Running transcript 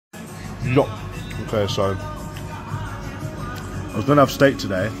Yup. Okay, so I was gonna have steak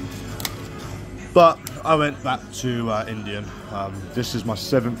today, but I went back to Indian. This is my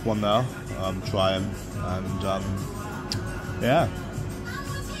 7th one now, trying, and yeah.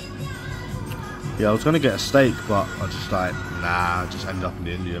 Yeah, I was gonna get a steak, but I just like, nah, I just ended up in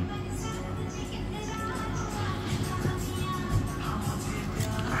the Indian.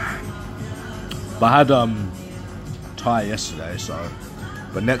 But I had Thai yesterday, so,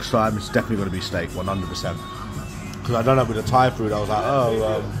 but next time it's definitely gonna be steak, 100%. Because I done it with the Thai food, I was like,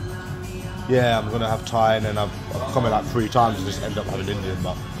 oh, yeah, I'm gonna have Thai, and then I've come in like 3 times and just end up having Indian,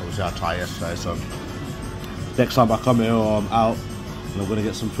 but obviously I had Thai yesterday, so next time I come here or I'm out and I'm gonna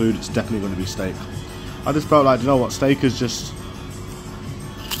get some food, it's definitely gonna be steak. I just felt like, you know what, steak is just,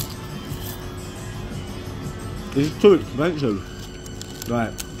 it's too expensive.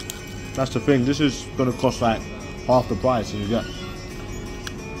 Right, that's the thing, this is gonna cost like half the price and you get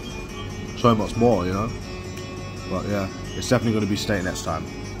so much more, you know. But yeah, it's definitely gonna be steak next time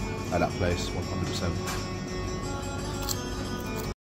at that place, 100%.